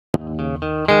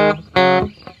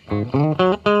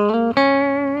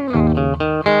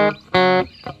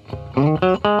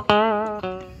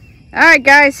Alright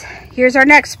guys, here's our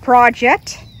next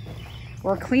project.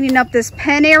 We're cleaning up this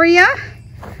pen area.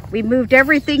 We moved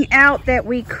everything out that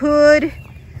we could,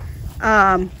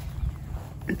 that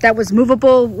was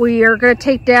movable. We are going to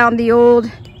take down the old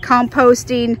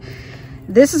composting.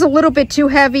 This is a little bit too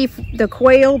heavy, the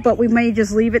quail, but we may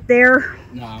just leave it there.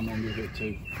 No, I'm going to move it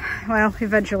too. Well,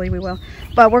 eventually we will.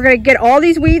 But we're going to get all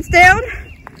these weeds down.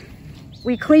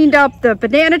 We cleaned up the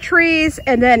banana trees,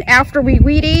 and then after we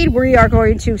weed eat, we are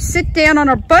going to sit down on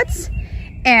our butts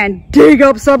and dig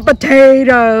up some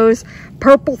potatoes.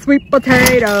 Purple sweet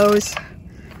potatoes.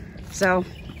 So,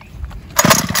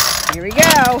 here we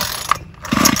go.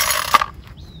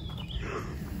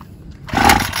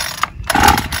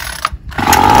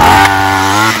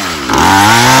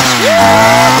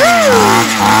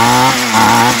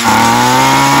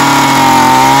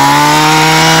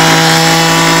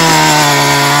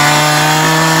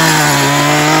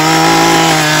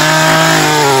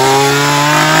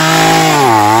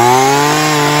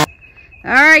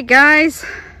 Alright guys,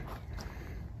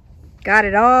 got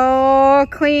it all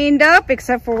cleaned up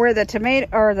except for where the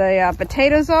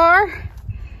potatoes are.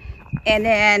 And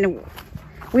then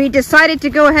we decided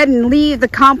to go ahead and leave the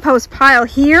compost pile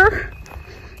here.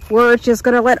 We're just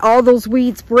going to let all those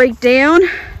weeds break down.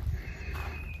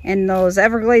 And those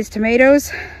Everglades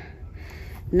tomatoes.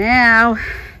 Now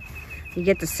you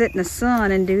get to sit in the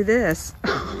sun and do this.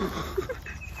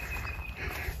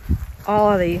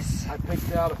 All of these. I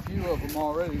picked out a few of them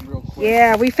already real quick.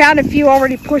 Yeah, we found a few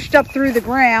already pushed up through the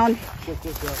ground. Check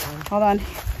this out, man. Hold on.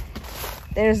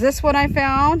 There's this one I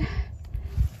found.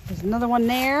 There's another one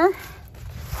there.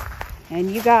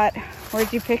 And you got,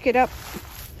 where'd you pick it up?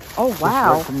 Oh,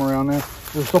 wow. Right from around there.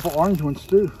 There's a couple orange ones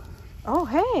too. Oh,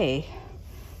 hey.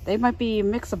 They might be a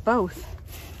mix of both.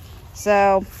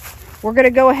 So we're going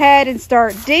to go ahead and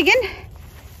start digging.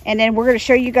 And then we're going to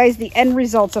show you guys the end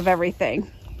results of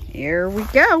everything. Here we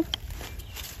go. All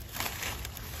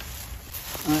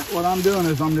right, what I'm doing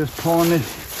is I'm just pulling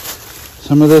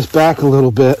some of this back a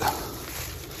little bit.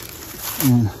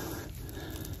 And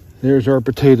there's our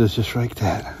potatoes just like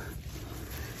that.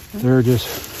 They're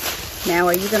just... Now,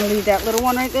 are you going to leave that little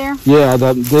one right there? Yeah,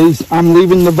 these I'm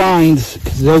leaving the vines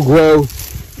because they'll grow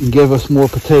and give us more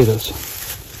potatoes.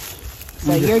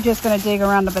 So you're just going to dig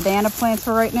around the banana plants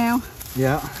for right now?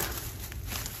 Yeah.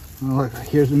 Oh, look,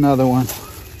 here's another one.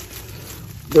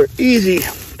 They're easy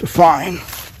to find.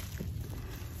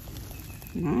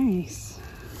 Nice.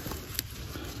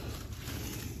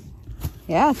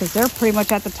 Yeah, because they're pretty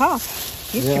much at the top.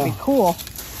 These should be cool.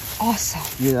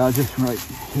 Awesome. Yeah, just right.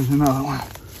 Here's another one.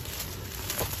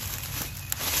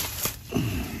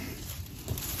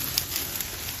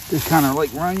 Just kind of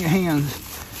like run your hands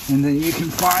and then you can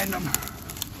find them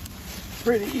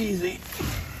pretty easy.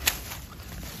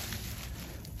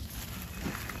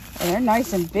 They're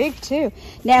nice and big too.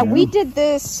 Now we did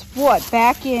this, what,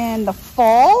 back in the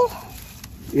fall?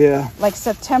 Yeah. Like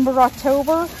September,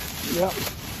 October? Yep.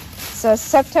 So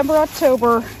September,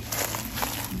 October,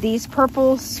 these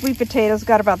purple sweet potatoes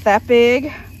got about that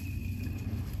big.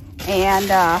 And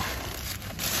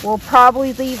we'll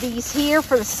probably leave these here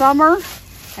for the summer.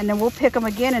 And then we'll pick them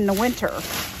again in the winter.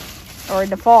 Or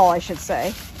in the fall, I should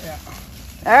say. Yeah.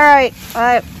 All right.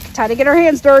 Time to get our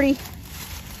hands dirty.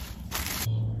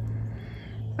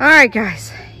 All right, guys,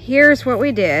 here's what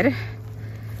we did.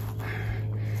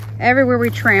 Everywhere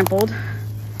we trampled,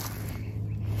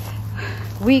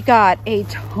 we got a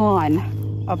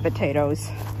ton of potatoes.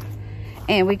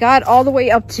 And we got all the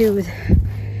way up to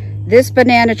this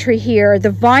banana tree here. The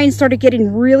vines started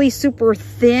getting really super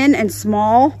thin and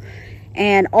small.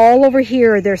 And all over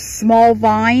here, there's small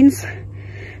vines.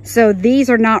 So these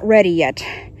are not ready yet.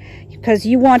 Because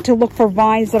you want to look for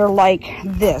vines that are like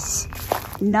this.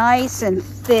 Nice and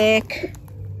thick,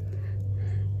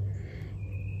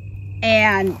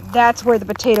 and that's where the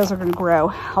potatoes are going to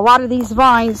grow. A lot of these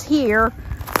vines here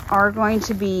are going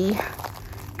to be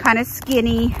kind of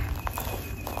skinny,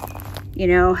 you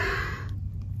know,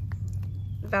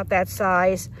 about that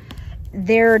size.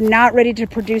 They're not ready to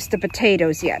produce the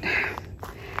potatoes yet.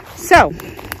 So,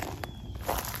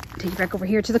 take it back over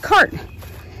here to the cart.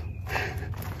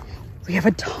 We have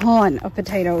a ton of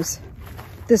potatoes.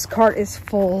 This cart is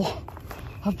full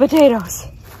of potatoes.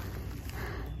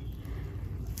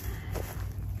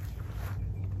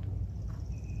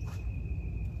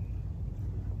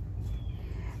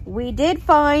 We did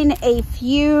find a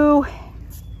few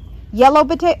yellow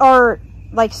potato, or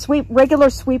like regular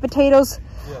sweet potatoes,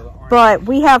 but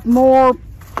we have more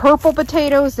purple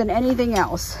potatoes than anything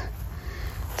else.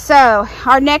 So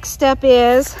our next step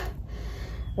is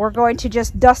We're going to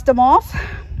just dust them off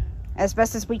as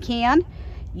best as we can.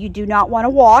 You do not want to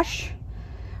wash.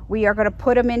 We are going to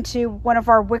put them into one of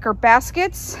our wicker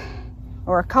baskets,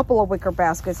 or a couple of wicker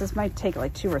baskets. This might take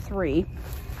like 2 or 3.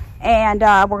 And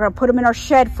we're going to put them in our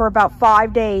shed for about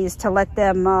 5 days to let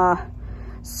them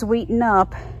sweeten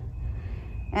up.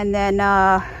 And then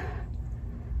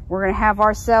we're going to have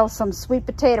ourselves some sweet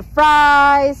potato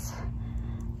fries,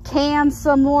 can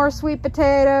some more sweet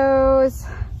potatoes.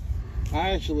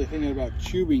 I actually thinking about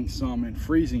tubing some and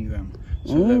freezing them.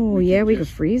 So yeah, we could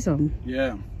freeze them.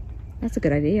 Yeah. That's a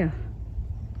good idea.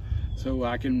 So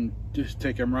I can just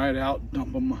take them right out,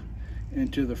 dump them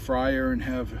into the fryer and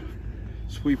have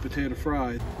sweet potato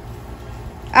fries.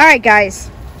 All right, guys.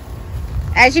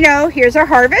 As you know, here's our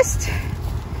harvest.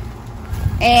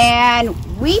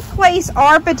 And we place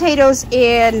our potatoes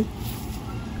in,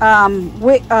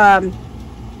 what are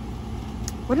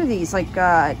these, like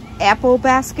apple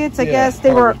baskets, I guess?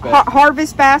 They were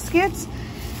harvest baskets.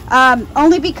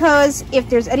 Only because if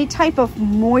there's any type of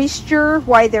moisture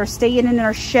while they're staying in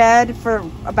our shed for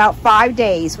about 5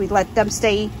 days, we let them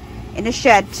stay in the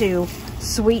shed to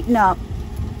sweeten up.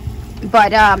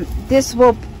 But this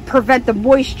will prevent the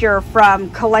moisture from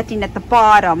collecting at the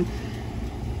bottom.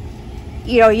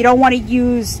 You know, you don't want to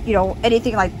use, you know,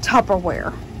 anything like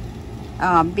Tupperware,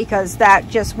 because that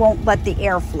just won't let the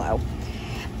air flow.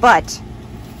 But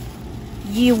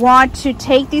you want to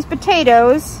take these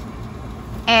potatoes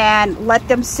and let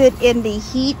them sit in the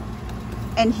heat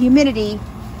and humidity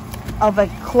of a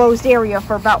closed area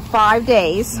for about 5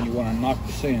 days. You want to knock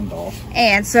the sand off.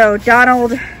 And so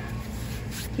Donald,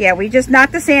 yeah, we just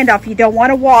knocked the sand off. You don't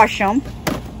want to wash them.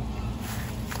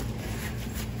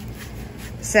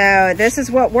 So this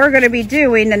is what we're going to be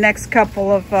doing the next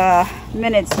couple of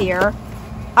minutes here.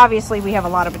 Obviously we have a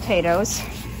lot of potatoes.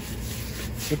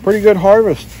 It's a pretty good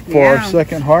harvest for our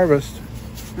second harvest.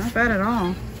 Not bad at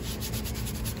all.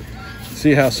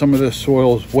 See how some of this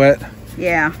soil is wet?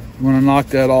 Yeah. You want to knock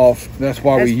that off. That's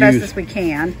why we use, as best as we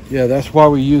can. Yeah, that's why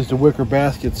we use the wicker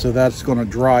basket, so that's going to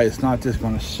dry. It's not just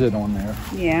going to sit on there.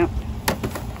 Yeah.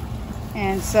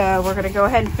 And so we're going to go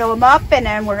ahead and fill them up, and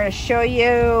then we're going to show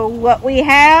you what we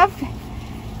have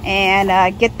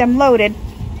and get them loaded.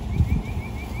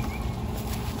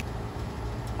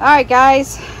 All right,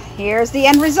 guys, here's the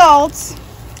end results.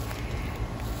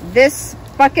 This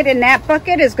bucket and that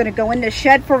bucket is going to go in the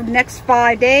shed for the next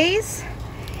 5 days.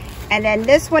 And then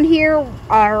this one here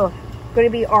are going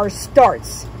to be our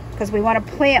starts, because we want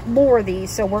to plant more of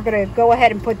these. So we're going to go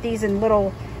ahead and put these in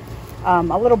little a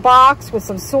little box with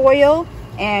some soil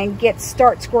and get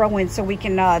starts growing, so we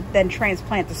can then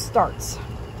transplant the starts.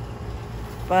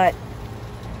 But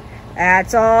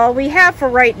that's all we have for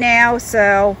right now.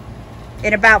 So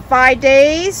in about 5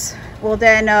 days, we'll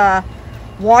then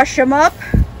wash them up,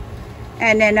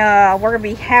 and then we're gonna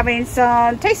be having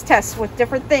some taste tests with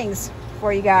different things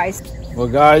for you guys. Well,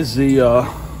 guys, the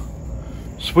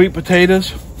sweet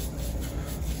potatoes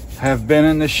have been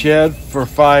in the shed for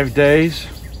 5 days.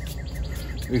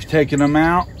 We've taken them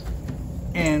out,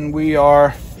 and we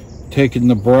are taking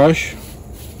the brush,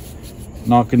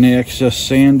 knocking the excess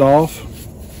sand off,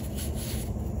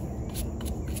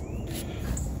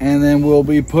 and then we'll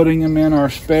be putting them in our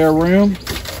spare room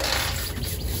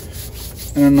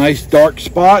in a nice dark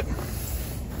spot.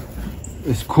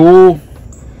 It's cool,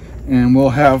 and we'll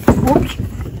have, whoops,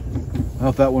 I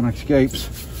hope that one escapes.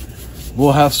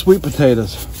 We'll have sweet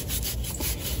potatoes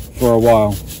for a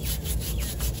while.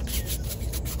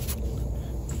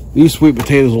 These sweet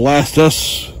potatoes will last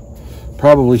us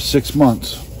probably 6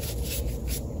 months.